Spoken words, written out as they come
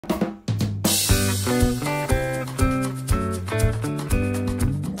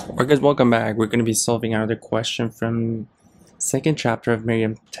Alright guys, welcome back. We're going to be solving another question from second chapter of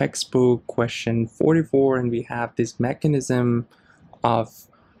Meriam textbook, question 44, and we have this mechanism of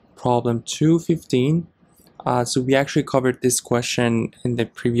problem 215. So we actually covered this question in the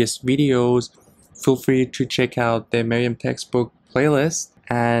previous videos. Feel free to check out the Meriam textbook playlist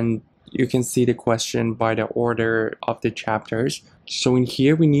and you can see the question by the order of the chapters. So in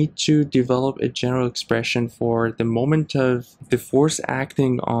here we need to develop a general expression for the moment of the force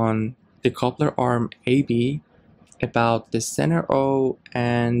acting on the coupler arm AB about the center O,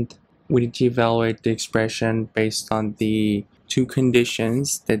 and we need to evaluate the expression based on the two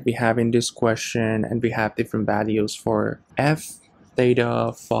conditions that we have in this question, and we have different values for F,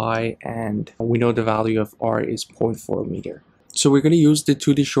 theta, phi, and we know the value of R is 0.4 meter. So we're going to use the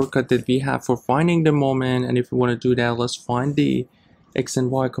 2D shortcut that we have for finding the moment, and if we want to do that, let's find the x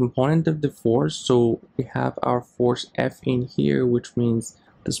and y component of the force. So we have our force F in here, which means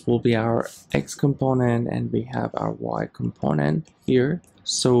this will be our x component, and we have our y component here.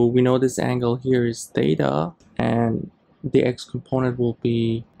 So we know this angle here is theta, and the x component will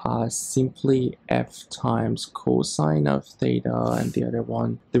be simply f times cosine of theta, and the other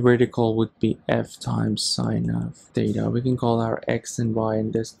one, the vertical, would be f times sine of theta. We can call our x and y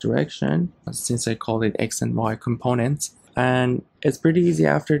in this direction, since I called it x and y components. And it's pretty easy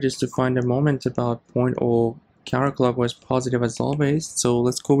after just to find a moment about 0.0 counterclockwise positive as always. So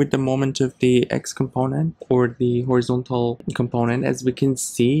let's go with the moment of the x component, or the horizontal component. As we can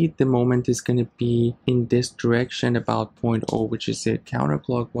see, the moment is going to be in this direction about 0.0, which is it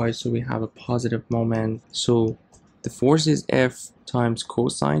counterclockwise, so we have a positive moment. So the force is F times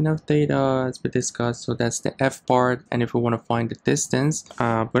cosine of theta, as we discussed. So that's the F part. And if we want to find the distance,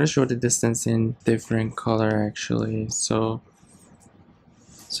 I'm going to show the distance in different color actually. So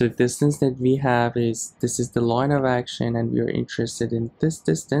the distance that we have is, this is the line of action, and we are interested in this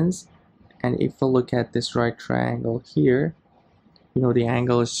distance. And if we look at this right triangle here, you know the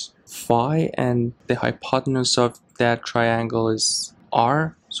angle is phi, and the hypotenuse of that triangle is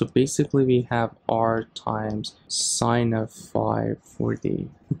r. So basically we have r times sine of phi for the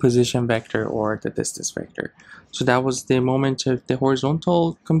position vector or the distance vector. So that was the moment of the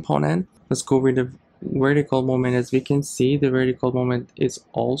horizontal component. Let's go with the vertical moment. As we can see, the vertical moment is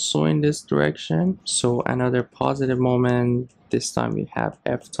also in this direction, so another positive moment. This time we have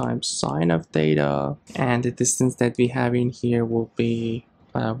f times sine of theta, and the distance that we have in here will be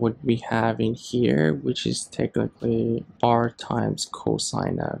what we have in here, which is technically r times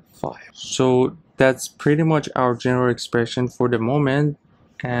cosine of phi. So that's pretty much our general expression for the moment.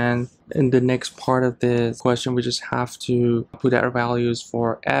 And in the next part of this question, we just have to put our values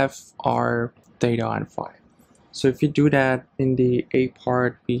for f, r, theta, and phi. So if you do that, in the A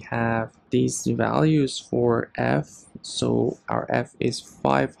part we have these values for f. So our f is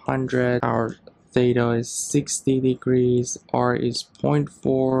 500, our theta is 60 degrees, r is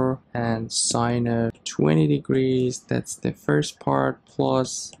 0.4, and sine of 20 degrees. That's the first part,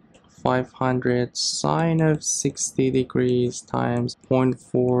 plus 500 sine of 60 degrees times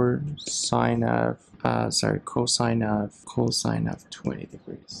 0.4 sine of cosine of 20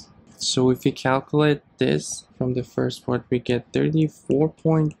 degrees. So if we calculate this from the first part, we get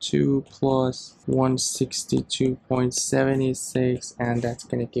 34.2 plus 162.76, and that's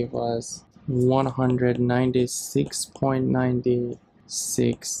going to give us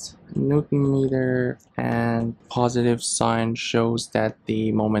 196.96 Newton meter, and positive sign shows that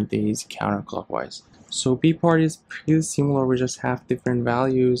the moment is counterclockwise. So B part is pretty similar, we just have different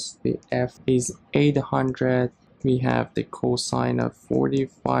values. The F is 800. We have the cosine of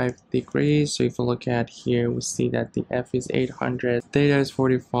 45 degrees. So if we look at here, we see that the F is 800, theta is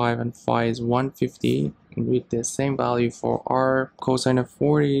 45, and phi is 150. And with the same value for R, cosine of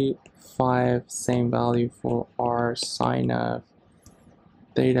 45, same value for R, sine of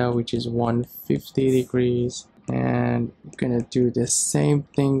theta, which is 150 degrees. And I'm gonna do the same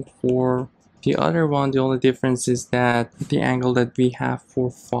thing for the other one. The only difference is that the angle that we have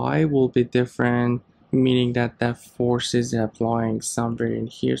for phi will be different, meaning that that force is applying somewhere in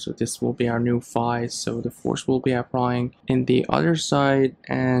here. So this will be our new phi, so the force will be applying in the other side.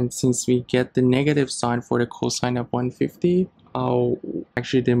 And since we get the negative sign for the cosine of 150,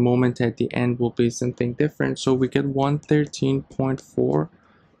 actually the moment at the end will be something different. So we get 113.4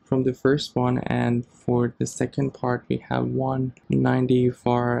 from the first one, and for the second part we have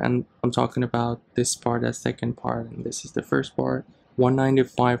 194, and I'm talking about this part as second part, and this is the first part,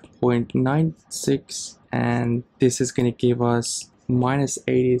 195.96, and this is going to give us minus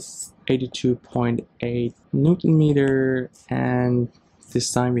 82.8 Newton meter. And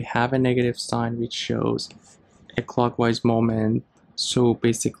this time we have a negative sign, which shows a clockwise moment. So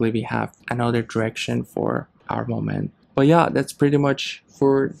basically we have another direction for our moment. But yeah, that's pretty much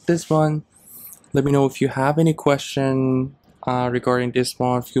for this one. Let me know if you have any question regarding this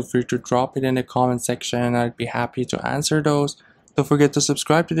one. Feel free to drop it in the comment section. I'd be happy to answer those. Don't forget to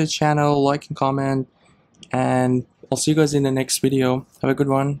subscribe to the channel, like and comment, and I'll see you guys in the next video. Have a good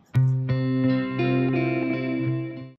one.